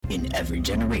In every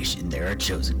generation, there are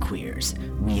chosen queers.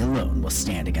 We alone will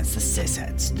stand against the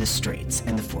cisheads, the straights,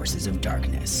 and the forces of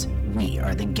darkness. We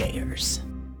are the Gayers.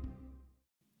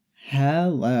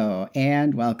 Hello,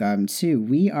 and welcome to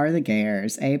We Are the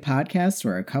Gayers, a podcast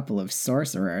where a couple of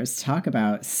sorcerers talk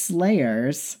about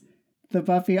Slayers, the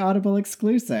Buffy Audible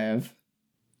exclusive.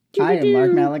 I am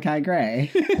Mark Malachi Gray.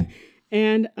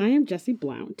 And I am Jesse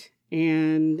Blount.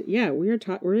 And yeah, we're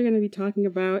going to be talking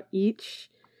about each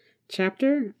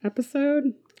chapter,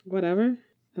 episode, whatever,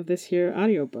 of this here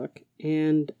audiobook.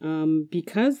 And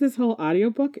because this whole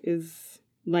audiobook is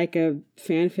like a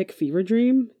fanfic fever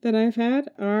dream that I've had,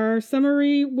 our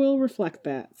summary will reflect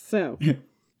that. So,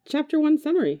 Chapter 1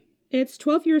 summary. It's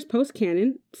 12 years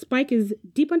post-canon. Spike is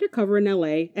deep undercover in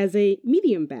LA as a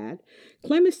medium bad.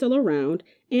 Clem is still around,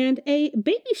 and a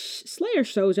baby Slayer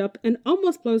shows up and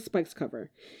almost blows Spike's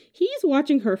cover. He's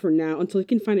watching her for now until he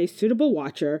can find a suitable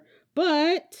watcher,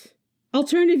 but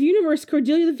alternative universe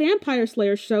Cordelia the Vampire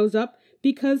Slayer shows up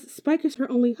because Spike is her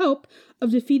only hope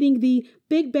of defeating the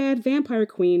big bad vampire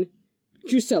queen,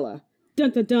 Drusilla.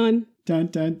 Dun dun dun. Dun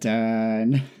dun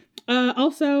dun.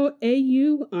 Also,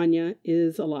 AU Anya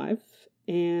is alive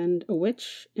and a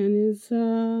witch and is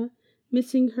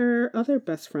missing her other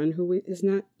best friend who is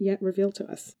not yet revealed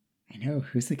to us. I know.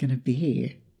 Who's it going to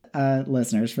be?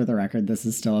 Listeners, for the record, this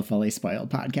is still a fully spoiled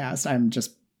podcast. I'm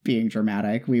just being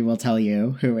dramatic. We will tell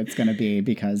you who it's going to be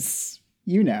because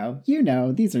you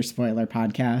know, these are spoiler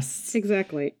podcasts.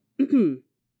 Exactly.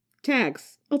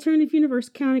 Tags. Alternative universe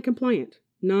canon compliant.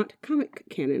 Not comic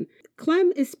canon.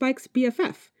 Clem is Spike's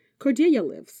BFF. Cordelia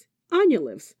lives. Anya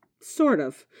lives. Sort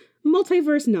of.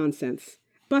 Multiverse nonsense.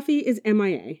 Buffy is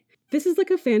MIA. This is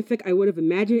like a fanfic I would have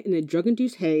imagined in a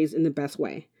drug-induced haze in the best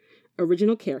way.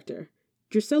 Original character.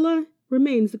 Drusilla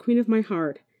remains the queen of my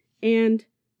heart. And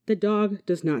the dog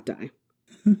does not die.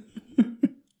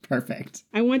 Perfect.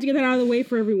 I want to get that out of the way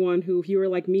for everyone who, if you were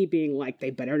like me, being like,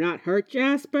 they better not hurt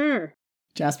Jasper.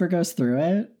 Jasper goes through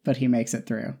it, but he makes it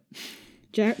through.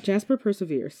 Jasper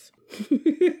perseveres.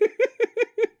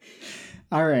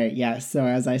 All right, yes. So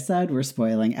as I said, we're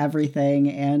spoiling everything.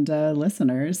 And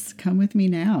listeners, come with me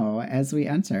now as we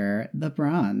enter the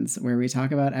Bronze, where we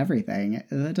talk about everything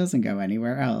that doesn't go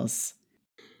anywhere else.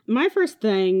 My first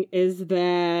thing is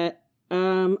that,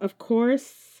 of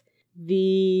course,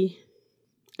 the,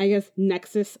 I guess,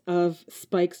 nexus of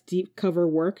Spike's deep cover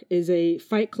work is a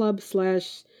fight club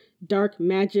 / dark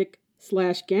magic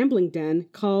 / gambling den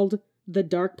called The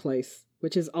Dark Place,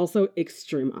 which is also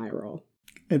extreme eye roll.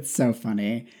 It's so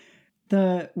funny.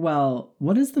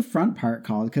 What is the front part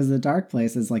called? Because the Dark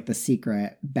Place is like the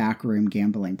secret backroom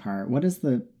gambling part. What is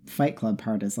the Fight Club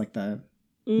part is like the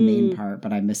main part,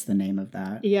 but I missed the name of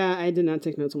that. Yeah, I did not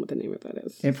take notes on what the name of that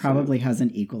is. It probably has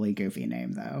an equally goofy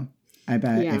name, though. I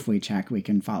bet if we check, we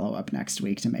can follow up next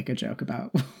week to make a joke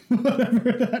about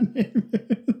whatever that name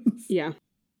is. Yeah.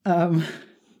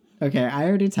 Okay, I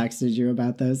already texted you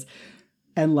about this.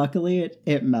 And luckily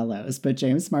it mellows, but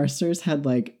James Marsters had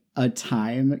like a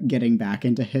time getting back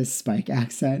into his Spike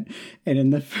accent. And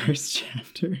in the first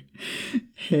chapter,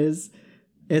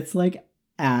 it's like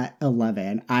at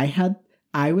 11.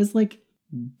 I was like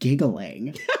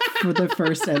giggling for the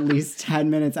first at least 10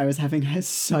 minutes. I was having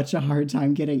such a hard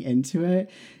time getting into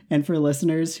it. And for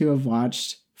listeners who have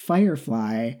watched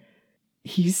Firefly,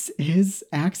 his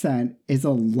accent is a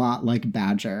lot like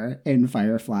Badger in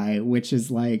Firefly, which is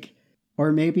like,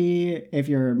 or maybe if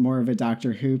you're more of a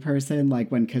Doctor Who person,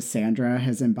 like when Cassandra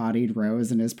has embodied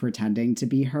Rose and is pretending to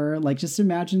be her, like just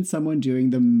imagine someone doing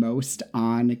the most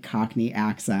on Cockney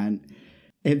accent.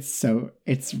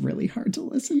 It's really hard to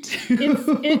listen to.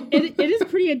 It is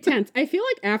pretty intense. I feel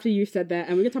like after you said that,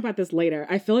 and we can talk about this later,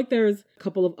 I feel like there's a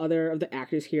couple of other of the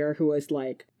actors here who was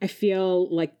like, I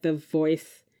feel like the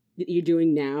voice that you're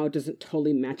doing now doesn't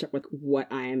totally match up with what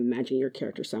I am imagining your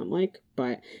character sound like.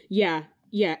 But yeah.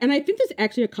 And I think there's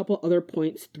actually a couple other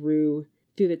points through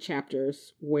the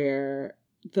chapters where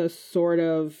the sort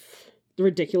of the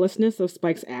ridiculousness of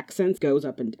Spike's accents goes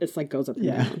up and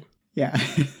down. Yeah,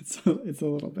 it's a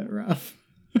little bit rough.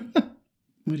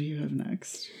 What do you have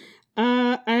next?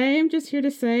 I am just here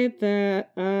to say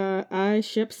that I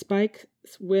ship Spike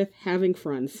with having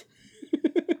friends.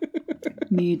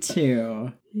 Me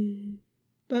too.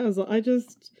 We'll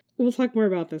talk more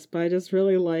about this, but I just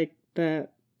really like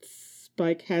that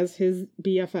Spike has his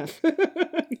BFF.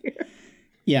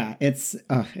 Yeah, it's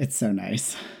so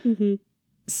nice. Mm-hmm.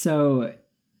 So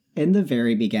in the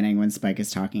very beginning, when Spike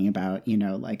is talking about,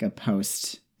 like a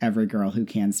post every girl who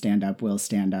can stand up will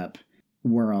stand up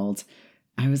world,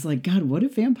 I was like, God, what do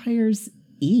vampires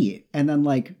eat? And then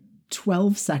like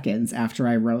 12 seconds after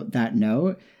I wrote that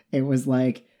note, it was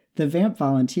like, the vamp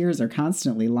volunteers are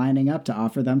constantly lining up to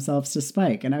offer themselves to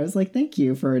Spike. And I was like, thank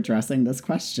you for addressing this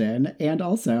question. And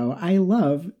also, I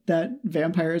love that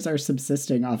vampires are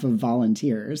subsisting off of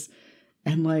volunteers.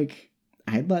 And like,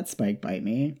 I'd let Spike bite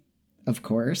me. Of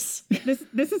course. This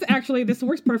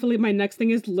works perfectly. My next thing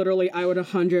is literally I would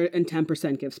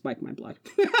 110% give Spike my blood.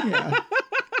 Yeah.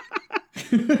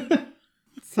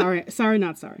 Sorry,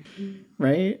 not sorry.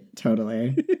 Right?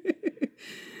 Totally.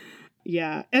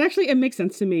 Yeah. And actually, it makes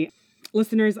sense to me.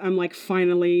 Listeners, I'm like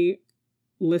finally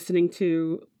listening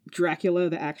to Dracula,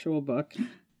 the actual book.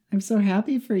 I'm so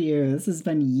happy for you. This has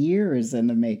been years in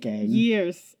the making.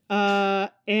 Years.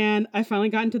 And I finally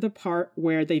gotten to the part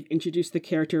where they've introduced the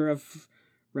character of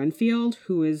Renfield,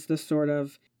 who is the sort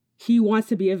of, he wants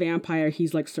to be a vampire.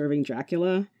 He's like serving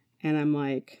Dracula. And I'm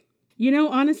like,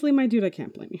 honestly, my dude, I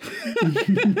can't blame you.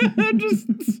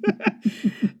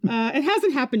 It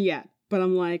hasn't happened yet, but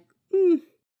I'm like,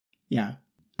 Yeah.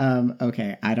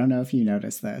 Okay. I don't know if you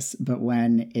noticed this, but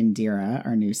when Indira,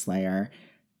 our new Slayer,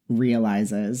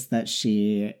 realizes that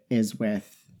she is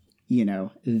with,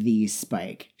 the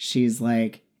Spike, she's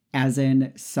like, as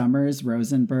in Summers,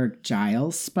 Rosenberg,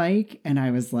 Giles Spike. And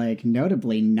I was like,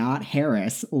 notably not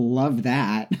Harris. Love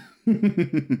that.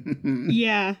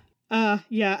 Yeah.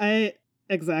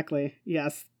 Exactly.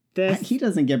 Yes. He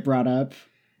doesn't get brought up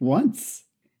once.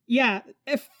 Yeah.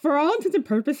 For all intents and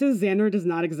purposes, Xander does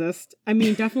not exist. I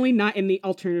mean, definitely not in the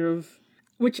alternative,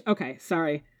 okay,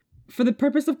 sorry. For the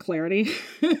purpose of clarity,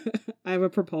 I have a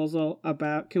proposal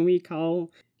about, can we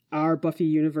call our Buffy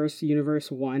Universe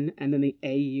 1 and then the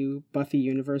AU Buffy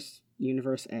Universe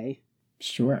A?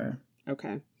 Sure.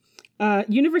 Okay.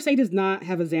 Universe A does not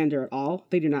have a Xander at all.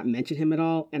 They do not mention him at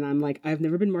all. And I'm like, I've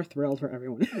never been more thrilled for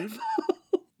everyone involved.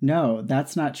 No,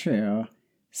 that's not true.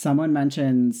 Someone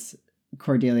mentions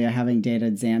Cordelia having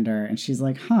dated Xander, and she's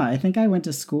like, I think I went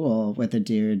to school with a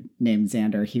dude named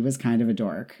Xander. He was kind of a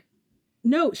dork.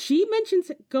 No, she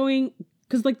mentions going,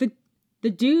 because like the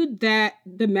dude that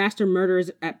the master murders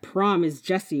at prom is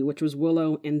Jesse, which was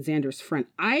Willow and Xander's friend.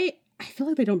 I feel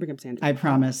like they don't bring up Xander. I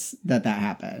promise that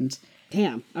happened.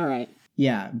 Damn. All right.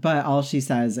 Yeah, but all she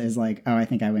says is like, I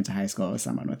think I went to high school with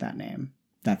someone with that name.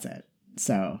 That's it.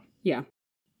 So yeah,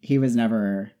 he was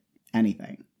never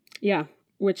anything. Yeah,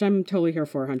 which I'm totally here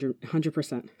for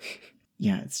 100%.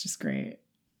 Yeah, it's just great.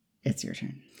 It's your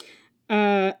turn.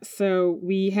 So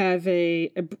we have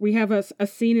a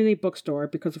scene in a bookstore,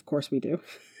 because of course we do.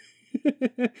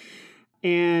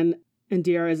 And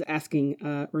Indira is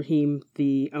asking Raheem,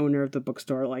 the owner of the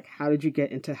bookstore, like, how did you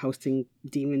get into hosting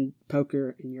demon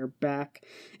poker in your back?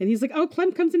 And he's like,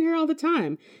 Clem comes in here all the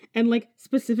time. And like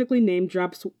specifically name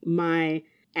drops my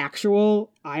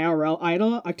actual IRL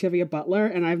idol, Octavia Butler.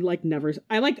 And I've like never,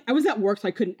 I was at work, so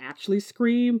I couldn't actually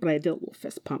scream, but I did a little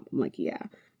fist pump. I'm like, yeah,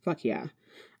 fuck yeah.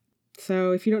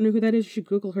 So if you don't know who that is, you should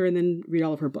Google her and then read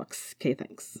all of her books. Okay,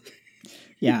 thanks.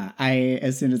 Yeah,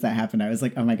 as soon as that happened, I was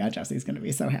like, oh my God, Jesse's going to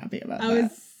be so happy about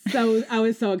that. I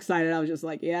was so excited. I was just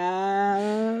like,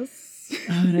 yes.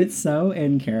 And it's so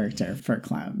in character for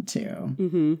Clem,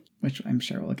 too, which I'm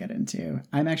sure we'll get into.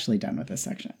 I'm actually done with this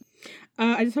section.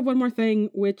 I just have one more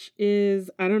thing, which is,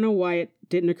 I don't know why it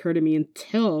didn't occur to me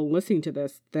until listening to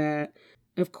this, that,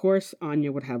 of course,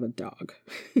 Anya would have a dog.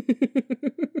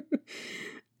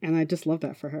 And I just love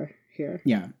that for her here.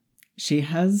 Yeah. She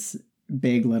has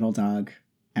big little dog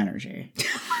energy.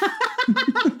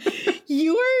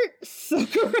 You are so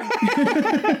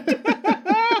correct.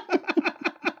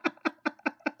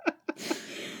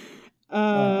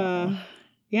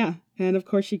 Yeah. And of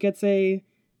course she gets a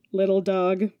little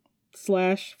dog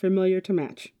 / familiar to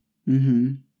match.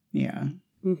 Mm-hmm. Yeah.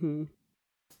 Mm-hmm.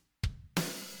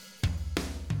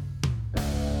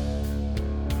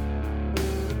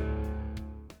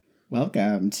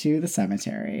 Welcome to the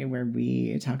cemetery, where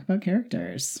we talk about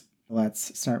characters.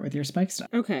 Let's start with your Spike stuff.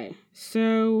 Okay,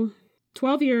 so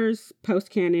 12 years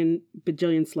post-canon,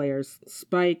 bajillion slayers,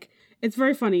 Spike. It's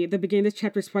very funny. At the beginning of this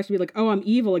chapter, Spike's to be like, I'm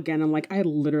evil again. I'm like, I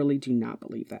literally do not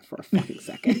believe that for a fucking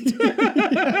second.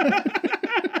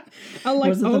 I'm like,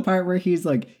 was it the part where he's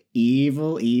like,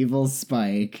 evil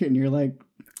Spike? And you're like,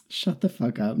 shut the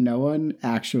fuck up. No one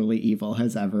actually evil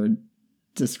has ever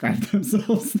describe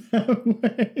themselves that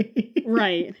way.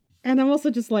 Right. And I'm also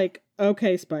just like,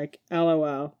 okay, Spike,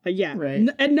 LOL. Yeah. Right.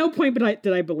 At no point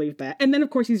did I believe that. And then, of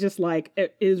course, he's just like,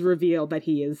 it is revealed that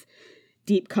he is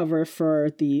deep cover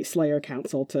for the Slayer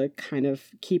Council to kind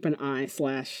of keep an eye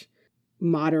 /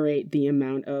 moderate the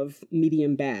amount of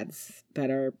medium bads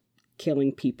that are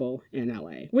killing people in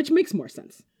LA, which makes more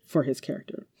sense for his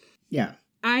character. Yeah.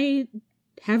 I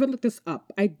haven't looked this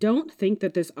up. I don't think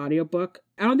that this audiobook,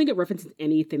 I don't think it references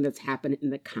anything that's happened in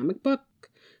the comic book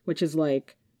which is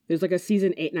like, there's like a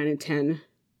season 8, 9, and 10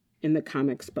 in the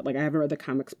comics, but like I haven't read the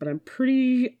comics, but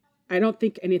I don't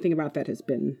think anything about that has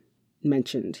been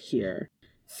mentioned here.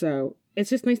 So it's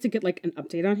just nice to get like an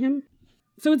update on him.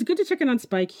 So it's good to check in on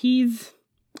Spike. He's,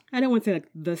 I don't want to say like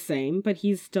the same, but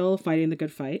he's still fighting the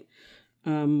good fight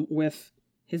with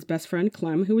his best friend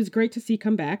Clem, who was great to see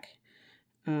come back.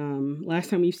 Last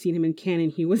time we've seen him in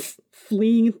canon, he was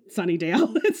fleeing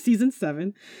Sunnydale in season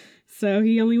 7. So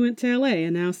he only went to LA,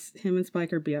 and now him and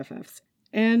Spike are BFFs.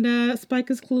 And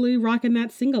Spike is clearly rocking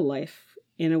that single life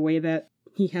in a way that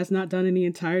he has not done in the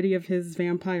entirety of his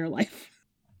vampire life.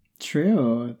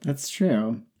 True. That's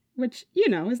true. Which, you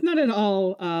know, is not at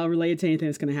all related to anything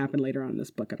that's going to happen later on in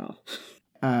this book at all.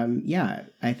 Yeah,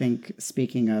 I think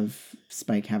speaking of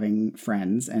Spike having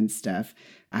friends and stuff,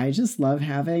 I just love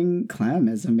having Clem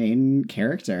as a main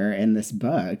character in this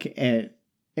book. It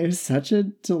is such a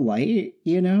delight,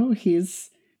 you know?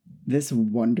 He's this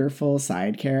wonderful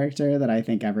side character that I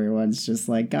think everyone's just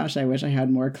like, gosh, I wish I had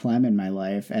more Clem in my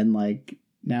life. And like,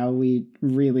 now we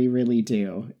really, really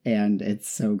do. And it's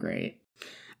so great.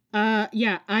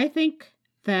 Yeah, I think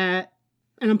that,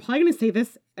 and I'm probably going to say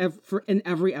this in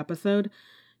every episode,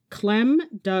 Clem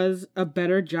does a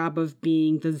better job of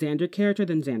being the Xander character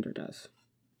than Xander does.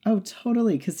 Oh,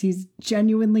 totally, because he's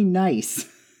genuinely nice.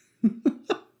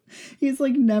 He's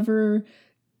like never,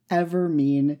 ever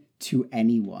mean to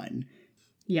anyone.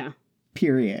 Yeah.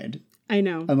 Period. I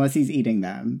know. Unless he's eating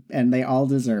them, and they all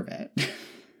deserve it.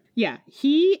 Yeah,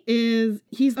 he's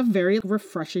a very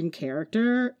refreshing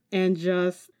character, and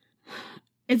just,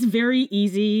 it's very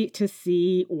easy to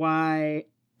see why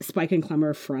Spike and Clem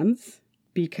are friends,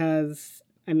 because,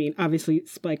 I mean, obviously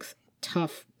Spike's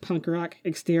tough punk rock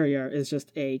exterior is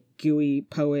just a gooey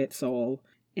poet soul,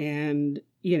 and,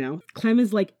 you know, Clem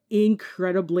is, like,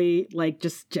 incredibly, like,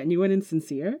 just genuine and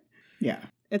sincere. Yeah.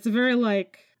 It's a very,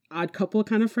 like, odd couple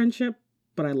kind of friendship,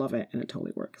 but I love it, and it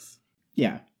totally works.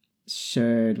 Yeah.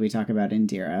 Should we talk about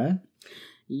Indira?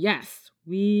 Yes,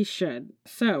 we should.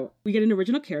 So, we get an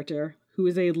original character who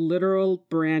is a literal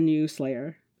brand new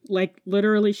Slayer. Like,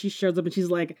 literally, she shows up and she's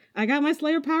like, I got my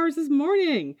Slayer powers this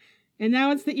morning, and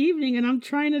now it's the evening, and I'm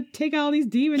trying to take all these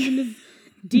demons in this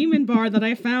demon bar that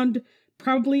I found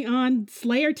probably on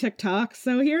Slayer TikTok,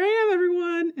 so here I am,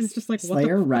 everyone. And it's just like,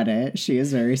 Slayer Reddit. She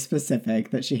is very specific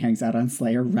that she hangs out on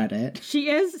Slayer Reddit. She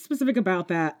is specific about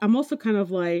that. I'm also kind of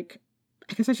like,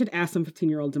 I guess I should ask some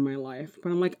 15-year-olds in my life, but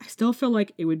I'm like, I still feel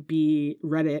like it would be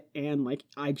Reddit and like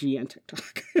IG and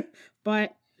TikTok,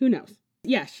 but who knows?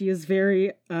 Yeah, she is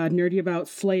very nerdy about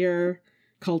Slayer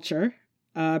culture,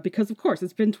 because of course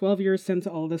it's been 12 years since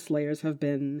all the Slayers have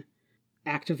been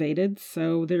activated,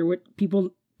 so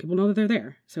people know that they're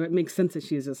there. So it makes sense that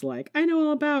she's just like, I know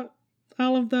all about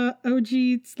all of the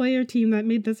OG Slayer team that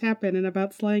made this happen and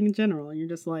about slaying in general. And you're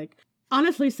just like,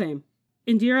 honestly, same.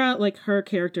 Indira, like, her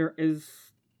character is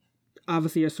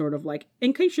obviously a sort of like,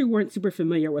 in case you weren't super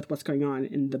familiar with what's going on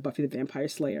in the Buffy the Vampire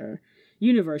Slayer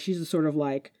universe, she's a sort of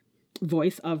like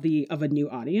voice of a new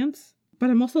audience. But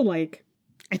I'm also like,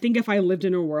 I think if I lived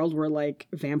in a world where like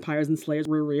vampires and slayers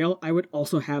were real, I would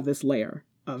also have this layer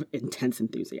of intense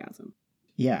enthusiasm.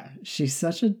 Yeah, she's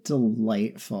such a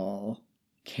delightful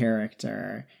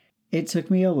character. It took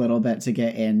me a little bit to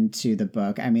get into the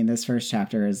book. I mean, this first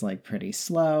chapter is like pretty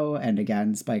slow. And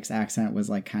again, Spike's accent was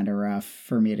like kind of rough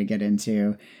for me to get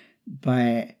into.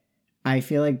 But I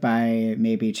feel like by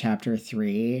maybe chapter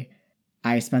 3,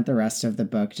 I spent the rest of the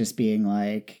book just being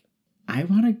like, I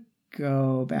want to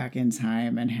go back in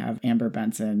time and have Amber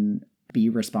Benson be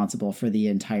responsible for the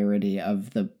entirety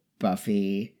of the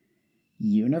Buffy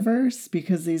universe,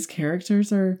 because these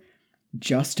characters are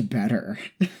just better.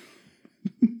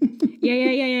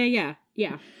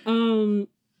 Yeah.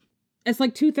 It's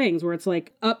like two things where it's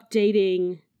like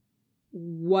updating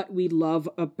what we love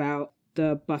about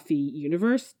the Buffy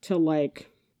universe to like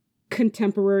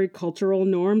contemporary cultural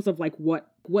norms of like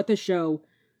what the show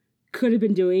could have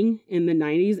been doing in the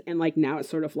 90s, and like now it's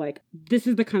sort of like, this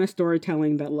is the kind of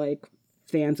storytelling that like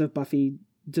fans of Buffy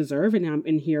deserve, and now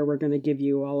in here we're going to give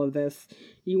you all of this.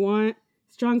 You want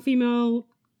strong female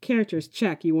characters?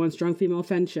 Check. You want strong female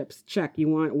friendships? Check. You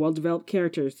want well-developed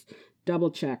characters?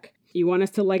 Double check. You want us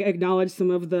to like acknowledge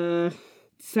some of the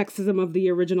sexism of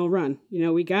the original run? You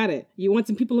know, we got it. You want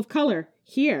some people of color?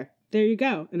 Here. There you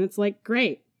go. And it's like,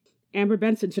 great. Amber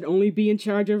Benson should only be in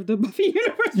charge of the Buffy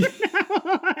universe from now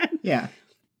on. Yeah.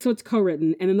 So it's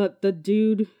co-written. And then the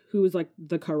dude who is like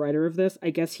the co-writer of this,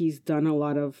 I guess he's done a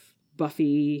lot of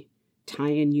Buffy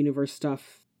tie-in universe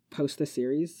stuff post the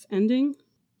series ending.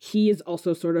 He is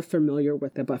also sort of familiar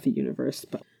with the Buffy universe,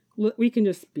 but We can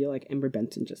just be like Amber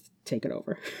Benson, just take it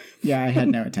over. Yeah, I had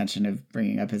no intention of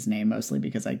bringing up his name, mostly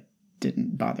because I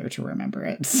didn't bother to remember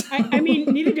it. So. I mean,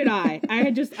 neither did I. I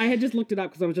had just looked it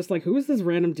up because I was just like, who is this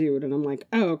random dude? And I'm like,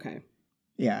 oh, okay.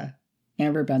 Yeah.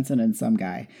 Amber Benson and some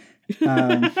guy.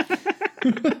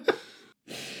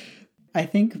 I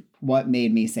think what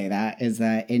made me say that is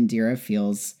that Indira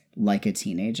feels like a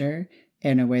teenager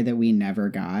in a way that we never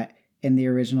got in the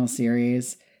original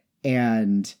series.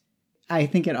 And I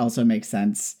think it also makes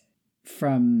sense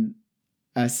from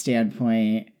a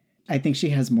standpoint. I think she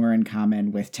has more in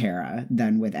common with Tara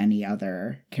than with any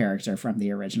other character from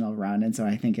the original run. And so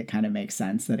I think it kind of makes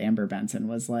sense that Amber Benson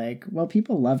was like, well,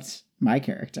 people loved my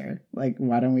character. Like,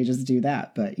 why don't we just do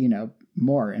that? But, you know,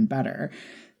 more and better.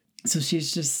 So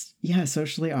she's just,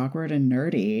 socially awkward and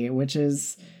nerdy, which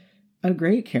is a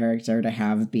great character to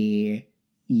have be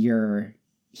your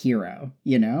hero,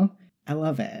 you know? I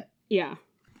love it. Yeah.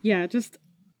 Yeah, just,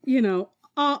 you know,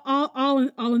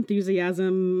 all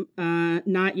enthusiasm,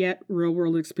 not yet real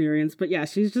world experience, but yeah,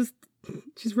 she's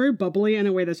very bubbly in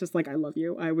a way that's just like, I love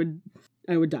you. I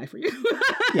would die for you.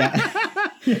 Yeah.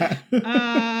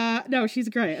 Yeah. No, she's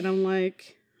great. And I'm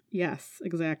like, yes,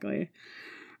 exactly.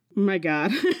 My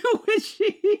God.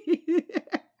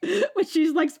 when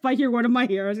she's like, Spike, you're one of my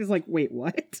heroes. He's like, wait,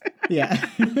 what? Yeah.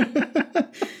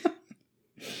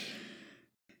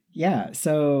 Yeah.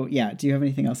 So, do you have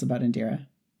anything else about Indira?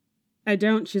 I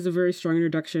don't. She's a very strong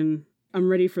introduction. I'm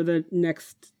ready for the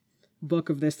next book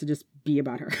of this to just be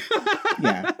about her.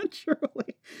 Yeah.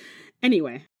 Truly.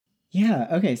 Anyway. Yeah.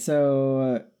 Okay.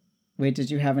 So, wait, did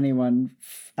you have anyone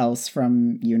else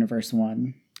from Universe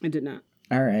 1? I did not.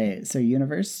 All right. So,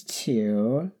 Universe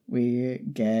 2, we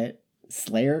get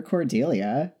Slayer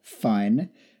Cordelia. Fun.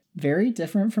 Very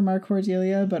different from our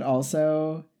Cordelia, but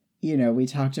also, you know, we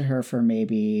talked to her for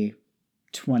maybe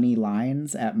 20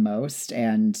 lines at most,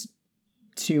 and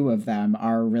 2 of them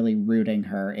are really rooting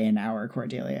her in our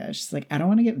Cordelia. She's like, I don't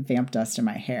want to get vamp dust in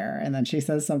my hair. And then she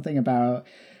says something about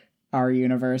our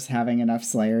universe having enough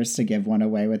Slayers to give one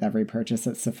away with every purchase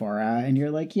at Sephora. And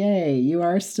you're like, yay, you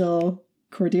are still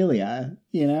Cordelia,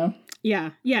 you know?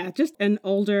 Yeah. Yeah. Just an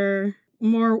older,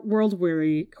 more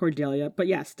world-weary Cordelia. But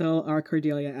yeah, still our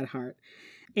Cordelia at heart.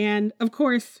 And of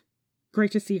course,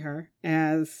 great to see her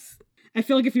as... I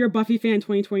feel like if you're a Buffy fan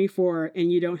 2024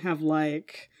 and you don't have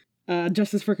like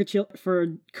Justice for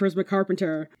Charisma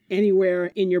Carpenter anywhere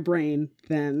in your brain,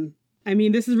 then, I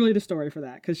mean, this is really the story for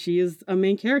that, because she is a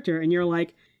main character and you're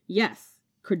like, yes,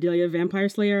 Cordelia Vampire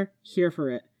Slayer, here for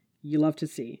it. You love to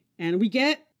see. And we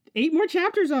get 8 more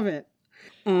chapters of it.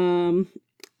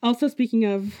 Also, speaking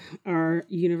of our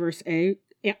Universe A,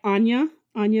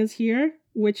 Anya's here,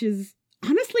 which is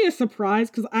honestly a surprise,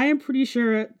 because I am pretty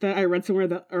sure that I read somewhere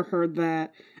that or heard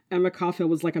that Emma Caulfield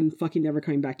was like, I'm fucking never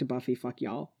coming back to Buffy, fuck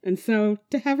y'all. And so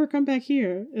to have her come back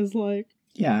here is like...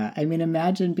 Yeah, I mean,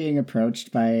 imagine being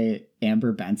approached by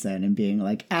Amber Benson and being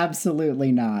like,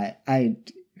 absolutely not.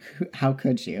 How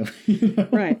could you? You know?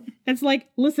 Right. It's like,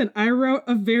 listen, I wrote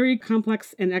a very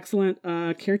complex and excellent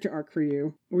character arc for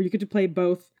you, where you get to play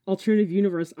both alternative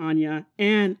universe Anya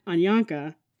and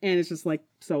Anyanka, and it's just like,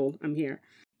 sold, I'm here.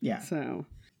 Yeah. So,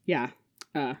 yeah,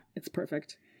 it's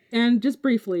perfect. And just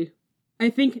briefly, I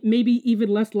think maybe even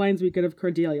less lines we get of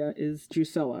Cordelia is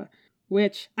Drusilla,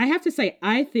 which I have to say,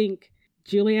 I think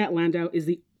Juliet Landau is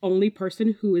the only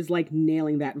person who is like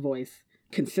nailing that voice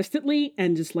consistently.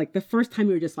 And just like the first time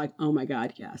you're just like, oh my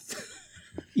God, yes.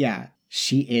 Yeah,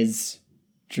 she is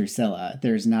Drusilla.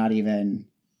 There's not even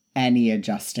any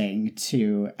adjusting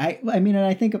to... I mean, and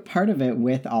I think a part of it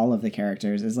with all of the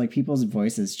characters is like people's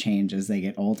voices change as they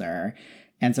get older.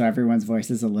 And so everyone's voice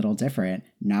is a little different.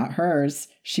 Not hers.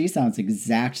 She sounds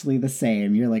exactly the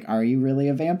same. You're like, are you really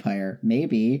a vampire?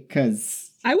 Maybe, because...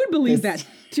 I would believe that,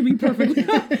 to be perfectly...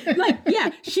 like, yeah,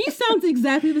 she sounds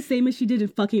exactly the same as she did in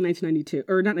fucking 1992.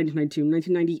 Or not 1992,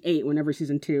 1998, whenever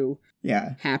season 2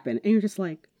 happened. And you're just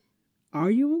like, are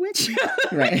you a witch?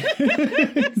 Right.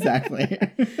 Exactly.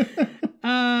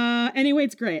 Anyway,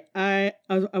 it's great. I've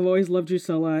always loved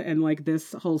Drusilla, and like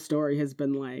this whole story has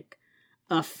been like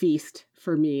a feast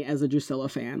for me as a Drusilla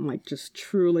fan. Like, just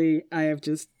truly, I have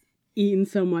just eaten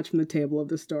so much from the table of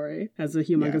this story as a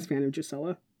humongous fan of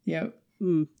Drusilla. Yep.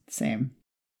 Same.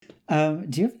 Do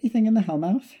you have anything in the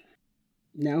Hellmouth?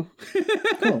 No.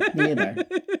 Cool. Me either.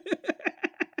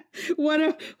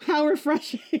 How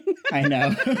refreshing. I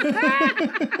know.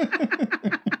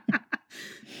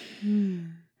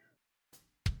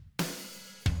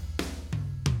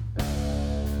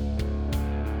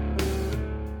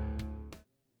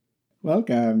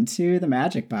 Welcome to the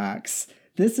Magic Box.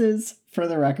 This is, for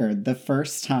the record, the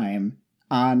first time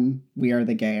on We Are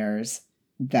the Gayers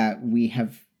that we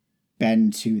have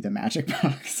been to the Magic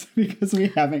Box because we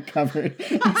haven't covered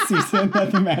the season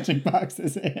that the Magic Box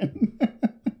is in.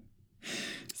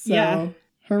 So, yeah.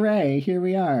 Hooray, here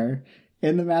we are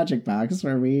in the Magic Box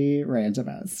where we rant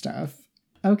about stuff.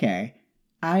 Okay,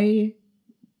 I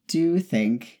do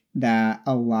think that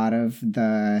a lot of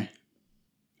the...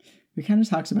 We kind of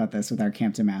talked about this with our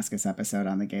Camp Damascus episode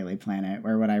on the Gaily Planet,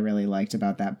 where what I really liked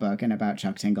about that book and about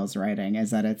Chuck Tingle's writing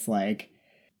is that it's like,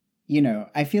 you know,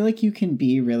 I feel like you can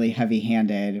be really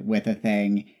heavy-handed with a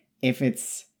thing if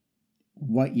it's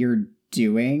what you're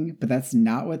doing, but that's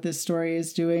not what this story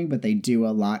is doing, but they do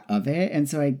a lot of it. And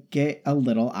so I get a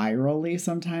little eye-rolly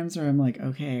sometimes where I'm like,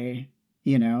 okay,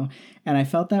 you know? And I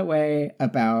felt that way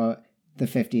about the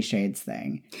 50 Shades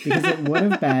thing, because it would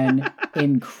have been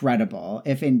incredible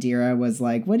if Indira was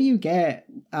like, what do you get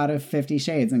out of 50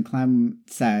 Shades? And Clem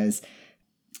says,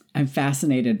 I'm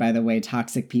fascinated by the way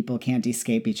toxic people can't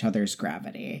escape each other's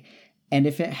gravity. And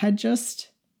if it had just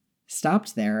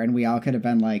stopped there and we all could have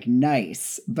been like,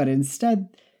 nice, but instead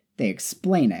they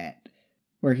explain it,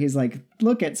 where he's like,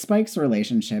 look at Spike's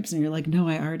relationships. And you're like, no,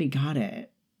 I already got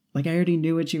it. Like, I already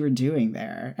knew what you were doing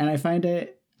there. And I find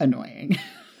it annoying.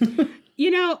 You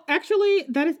know, actually,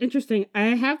 that is interesting. I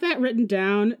have that written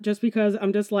down just because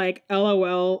I'm just like,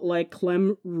 LOL, like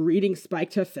Clem reading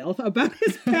Spike to filth about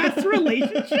his past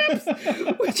relationships,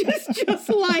 which is just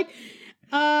like,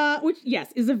 which,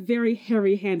 yes, is a very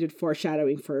heavy-handed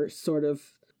foreshadowing for sort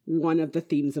of one of the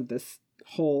themes of this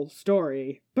whole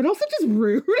story, but also just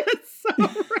rude. It's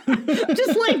so rude.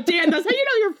 Just like, Dan, that's how you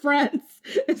know you're friends.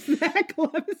 It's that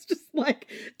Clem is just like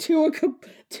to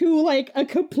a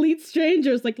complete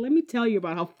stranger. It's like, let me tell you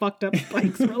about how fucked up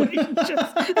Spike's relationships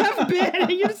have been.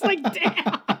 And you're just like,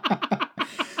 damn.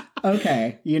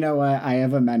 Okay, you know what? I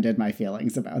have amended my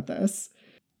feelings about this.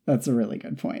 That's a really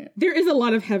good point. There is a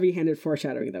lot of heavy-handed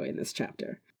foreshadowing, though, in this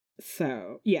chapter.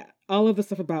 So, yeah, all of the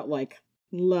stuff about, like,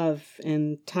 love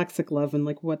and toxic love and,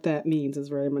 like, what that means is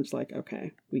very much like,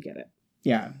 okay, we get it.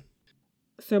 Yeah.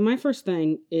 So my first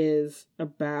thing is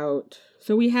about...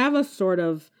 So we have a sort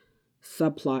of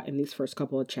subplot in these first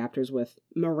couple of chapters with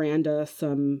Miranda,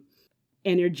 some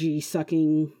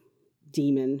energy-sucking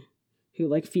demon who,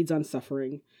 like, feeds on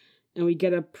suffering. And we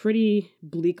get a pretty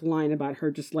bleak line about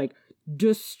her just, like,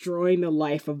 destroying the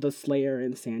life of the Slayer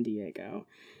in San Diego.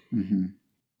 Mm-hmm.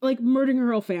 Like, murdering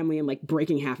her whole family and, like,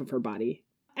 breaking half of her body.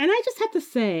 And I just have to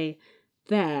say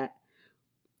that,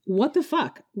 what the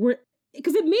fuck?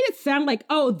 Because it made it sound like,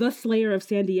 oh, the Slayer of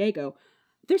San Diego.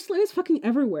 There's Slayers fucking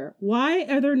everywhere. Why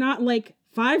are there not, like,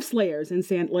 5 Slayers in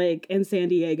San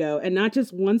Diego and not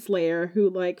just one Slayer who,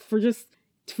 like, for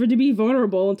to be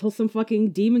vulnerable until some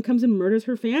fucking demon comes and murders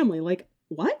her family? Like,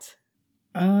 what?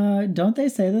 Don't they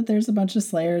say that there's a bunch of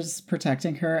Slayers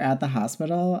protecting her at the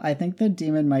hospital? I think the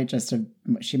demon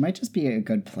she might just be a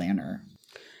good planner.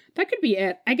 That could be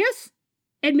it, I guess.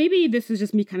 And maybe this is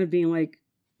just me kind of being like,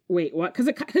 wait, what?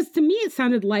 Because to me it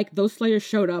sounded like those Slayers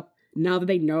showed up now that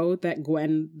they know that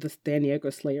Gwen, the San Diego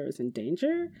Slayer, is in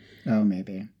danger. Oh,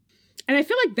 maybe. And I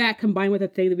feel like that combined with a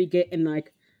thing that we get in,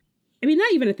 like, I mean,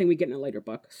 not even a thing we get in a later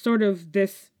book, sort of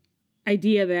this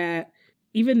idea that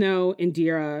even though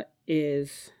Indira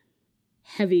is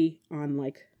heavy on,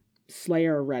 like,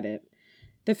 Slayer Reddit,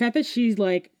 the fact that she's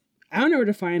like, I don't know where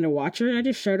to find a watcher, I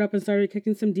just showed up and started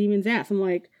kicking some demon's ass. I'm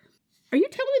like, are you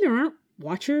telling me there aren't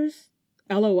watchers,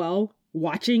 LOL,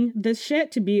 watching this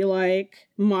shit to be, like,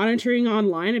 monitoring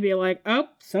online and be like, oh,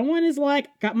 someone is, like,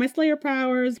 got my Slayer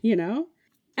powers, you know?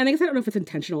 And I guess I don't know if it's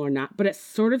intentional or not, but it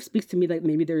sort of speaks to me like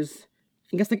maybe there's,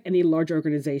 I guess, like any large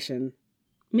organization,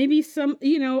 maybe some,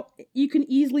 you know, you can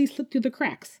easily slip through the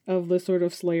cracks of the sort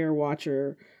of Slayer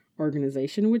Watcher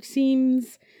organization, which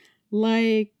seems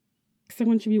like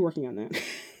someone should be working on that.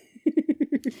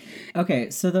 Okay,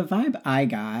 so the vibe I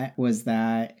got was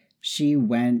that she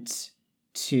went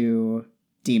to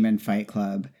Demon Fight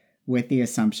Club with the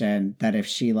assumption that if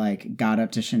she, like, got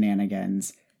up to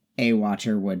shenanigans, a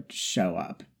watcher would show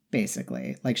up,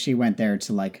 basically. Like, she went there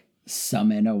to, like,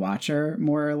 summon a watcher,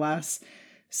 more or less.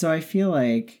 So I feel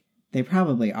like they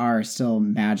probably are still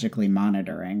magically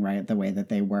monitoring, right? The way that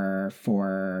they were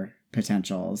for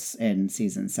potentials in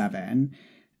season 7.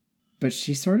 But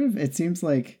she sort of, it seems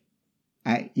like,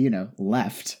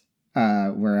 left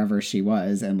wherever she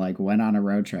was and, like, went on a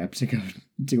road trip to go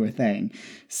do a thing.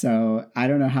 So I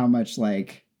don't know how much,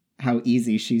 like, how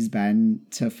easy she's been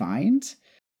to find.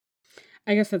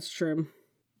 I guess that's true.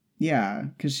 Yeah,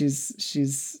 because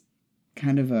she's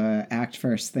kind of a act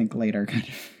first, think later kind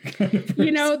of person.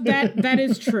 You know, that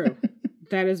is true.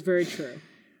 That is very true.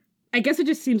 I guess it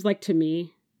just seems like to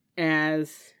me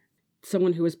as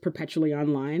someone who is perpetually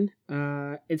online.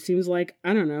 It seems like,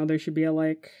 I don't know, there should be a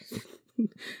like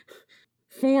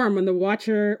form on the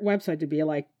Watcher website to be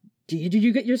like, did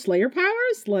you get your Slayer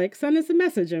powers? Like, send us a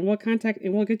message and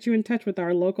we'll get you in touch with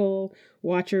our local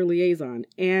Watcher liaison.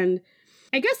 And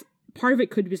I guess part of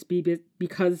it could just be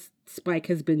because Spike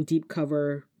has been deep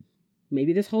cover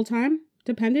maybe this whole time,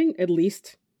 depending, at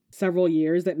least several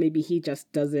years, that maybe he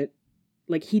just doesn't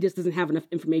have enough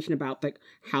information about like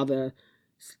how the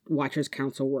Watchers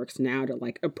Council works now to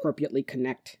like appropriately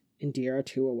connect Indira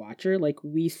to a Watcher. Like,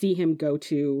 we see him go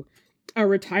to a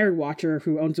retired Watcher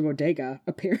who owns a bodega,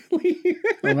 apparently.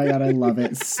 Oh my god, I love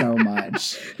it so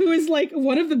much. Who is like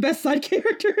one of the best side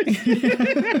characters.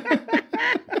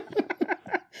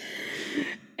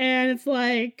 And it's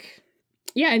like,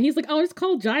 yeah, and he's like, oh, just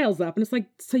call Giles up. And it's like,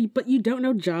 but you don't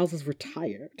know Giles is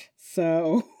retired.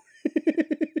 So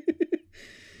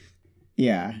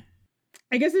yeah.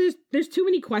 I guess there's too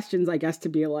many questions, I guess, to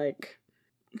be like,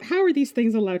 how are these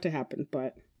things allowed to happen?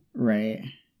 But right.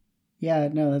 Yeah,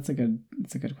 no, that's a good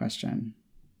question.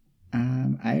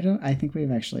 I think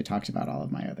we've actually talked about all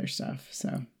of my other stuff,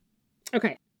 so.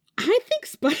 Okay. I think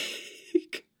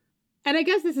Spike, and I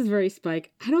guess this is very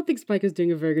Spike, I don't think Spike is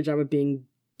doing a very good job of being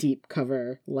deep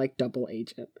cover, like, double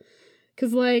agent.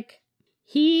 Because, like,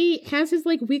 he has his,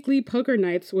 like, weekly poker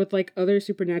nights with, like, other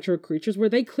supernatural creatures where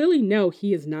they clearly know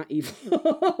he is not evil.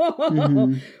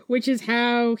 Mm-hmm. Which is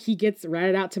how he gets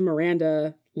ratted out to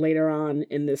Miranda later on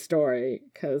in this story.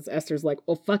 Because Esther's like,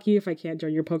 well, fuck you if I can't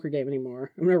join your poker game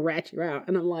anymore. I'm going to rat you out.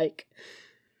 And I'm like,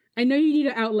 I know you need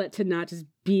an outlet to not just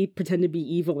pretend to be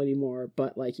evil anymore.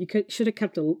 But, like, you should have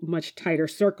kept a much tighter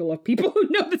circle of people who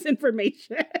know this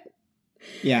information.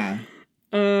 Yeah.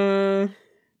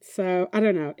 So, I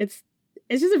don't know. It's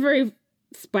just a very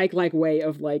Spike-like way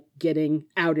of, like, getting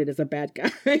outed as a bad guy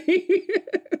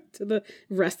to the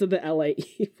rest of the LA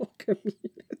evil community.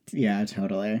 Yeah,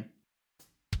 totally.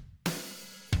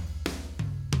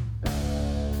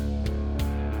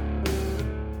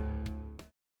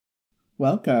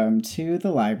 Welcome to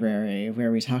the library,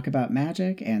 where we talk about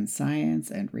magic and science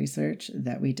and research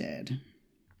that we did.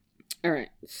 All right,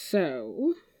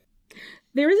 so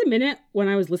there is a minute when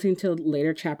I was listening to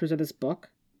later chapters of this book,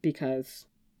 because,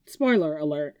 spoiler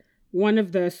alert, one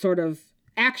of the sort of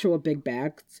actual big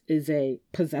bags is a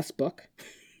possessed book.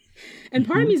 And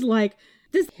part of me is like,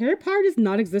 does Harry Potter does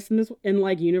not exist in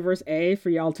like Universe A for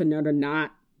y'all to know to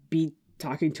not be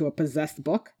talking to a possessed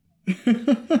book?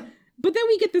 But then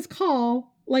we get this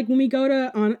call, like when we go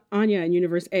to Anya in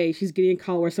Universe A, she's getting a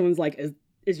call where someone's like,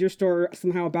 is your store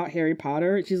somehow about Harry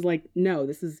Potter? And she's like, no,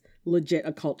 this is legit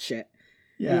occult shit.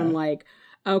 Yeah. And I'm like,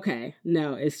 okay,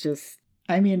 no, it's just...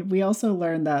 I mean, we also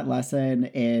learned that lesson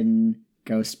in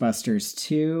Ghostbusters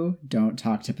 2, don't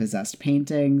talk to possessed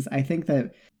paintings. I think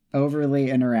that overly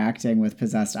interacting with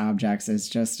possessed objects is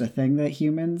just a thing that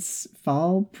humans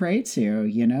fall prey to,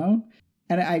 you know?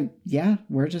 And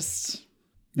we're just...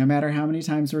 No matter how many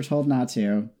times we're told not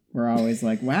to, we're always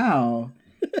like, wow,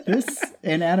 this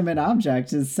inanimate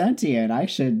object is sentient. I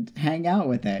should hang out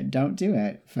with it. Don't do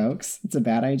it, folks. It's a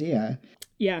bad idea.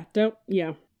 Yeah,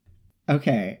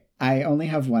 Okay, I only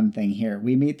have one thing here.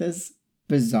 We meet this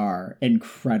bizarre,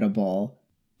 incredible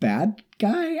bad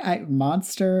guy,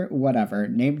 monster, whatever,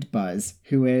 named Buzz,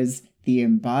 who is the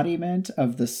embodiment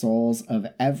of the souls of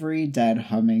every dead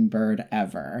hummingbird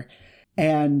ever.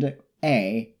 And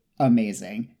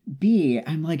amazing. B,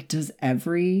 I'm like, does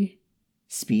every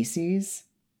species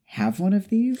have one of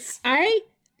these? I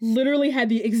literally had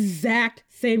the exact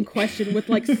same question with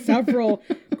like several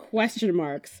question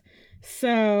marks.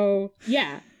 So,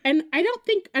 yeah. And I don't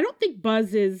think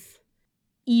Buzz is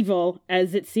evil,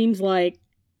 as it seems like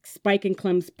Spike and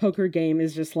Clem's poker game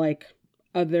is just like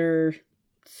other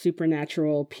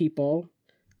supernatural people.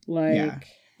 Like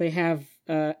they have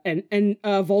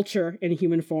a vulture in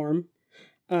human form.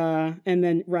 And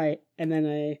then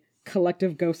a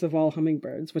collective ghost of all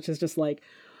hummingbirds, which is just like,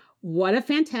 what a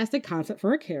fantastic concept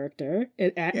for a character.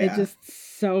 It just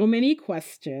so many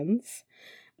questions.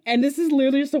 And this is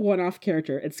literally just a one-off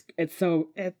character.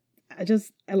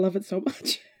 I love it so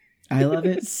much. I love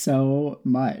it so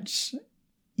much.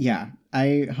 Yeah,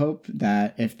 I hope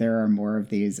that if there are more of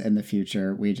these in the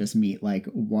future, we just meet like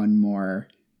one more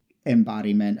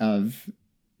embodiment of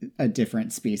a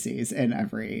different species in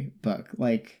every book.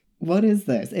 Like, what is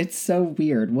this? It's so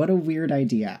weird. What a weird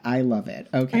idea. I love it.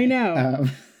 Okay. I know.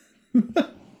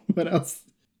 What else?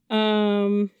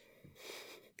 All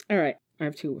right. I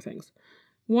have two things.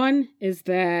 One is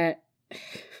that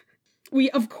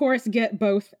we, of course, get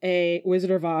both a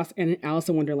Wizard of Oz and an Alice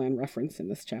in Wonderland reference in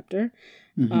this chapter,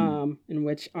 in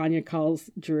which Anya calls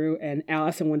Drew an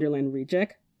Alice in Wonderland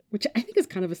reject. which I think is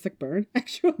kind of a sick burn,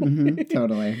 actually.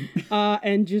 Totally.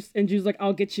 And Drew's like,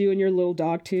 I'll get you and your little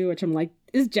dog too, which I'm like,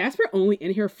 is Jasper only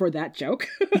in here for that joke?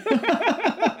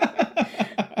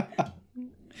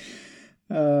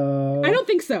 I don't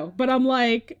think so, but I'm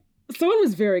like, someone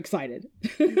was very excited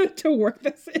to work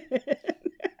this in.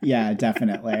 Yeah,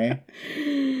 definitely.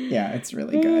 Yeah, it's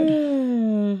really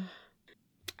good.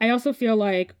 I also feel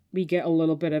like we get a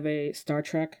little bit of a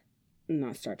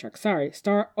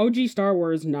OG Star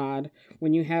Wars nod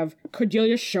when you have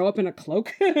Cordelia show up in a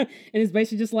cloak and is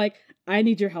basically just like, I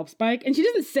need your help, Spike. And she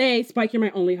doesn't say, Spike, you're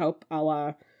my only hope, a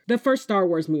la the first Star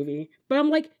Wars movie. But I'm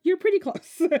like, you're pretty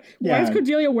close. Why is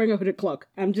Cordelia wearing a hooded cloak?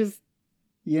 I'm just...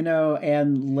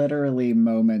 and literally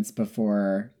moments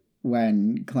before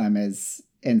when Clem is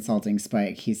insulting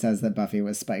Spike, he says that Buffy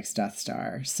was Spike's Death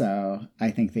Star. So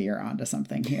I think that you're onto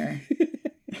something here.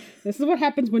 This is what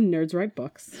happens when nerds write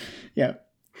books. Yep.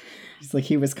 He's like,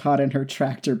 he was caught in her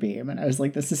tractor beam. And I was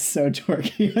like, this is so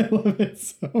dorky. I love it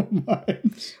so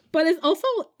much. But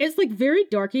it's like very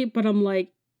dorky, but I'm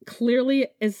like, clearly,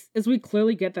 as we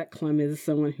clearly get that Clem is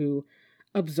someone who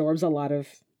absorbs a lot of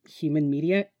human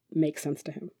media, makes sense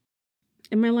to him.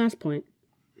 And my last point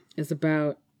is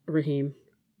about Raheem.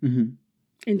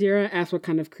 Mm-hmm. Indira asks what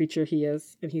kind of creature he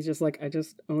is, and he's just like, I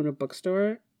just own a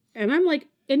bookstore. And I'm like,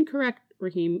 incorrect,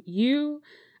 Raheem. You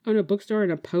own a bookstore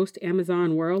in a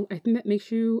post-Amazon world. I think that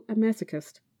makes you a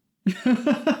masochist.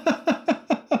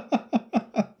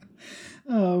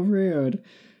 Oh, rude.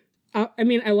 I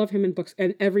mean, I love him in books,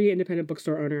 and every independent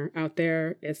bookstore owner out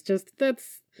there. It's just, I don't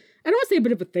want to say a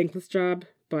bit of a thankless job,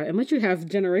 but unless you have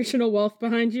generational wealth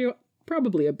behind you,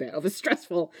 probably a bit of a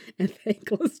stressful and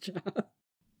thankless job.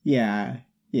 Yeah,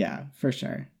 for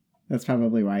sure. That's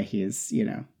probably why he's,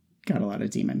 got a lot of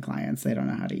demon clients. They don't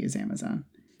know how to use Amazon.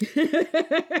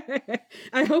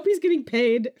 I hope he's getting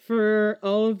paid for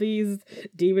all of these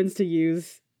demons to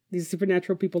use, these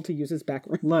supernatural people to use his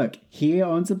background. Look, he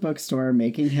owns a bookstore,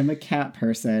 making him a cat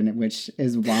person, which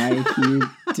is why he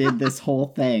did this whole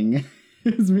thing.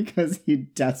 Is because he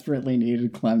desperately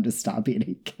needed Clem to stop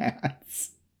eating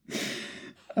cats.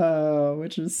 Oh,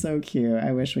 which is so cute.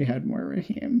 I wish we had more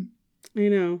Raheem. I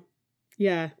know.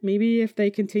 Yeah, maybe if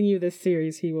they continue this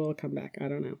series, he will come back. I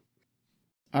don't know.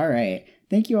 All right.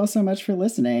 Thank you all so much for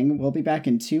listening. We'll be back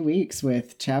in 2 weeks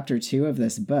with chapter 2 of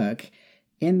this book.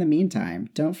 In the meantime,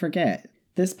 don't forget,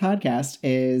 this podcast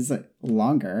is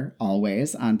longer,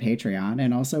 always, on Patreon.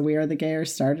 And also, We Are the Gayer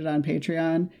started on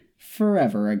Patreon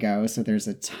forever ago. So there's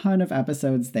a ton of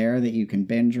episodes there that you can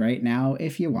binge right now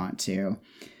if you want to.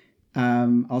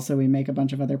 Also, we make a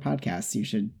bunch of other podcasts. You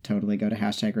should totally go to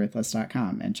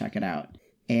 #ruthless.com and check it out.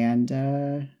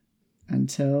 And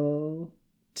until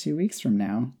 2 weeks from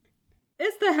now.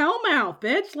 It's the Hellmouth,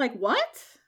 bitch. Like, what?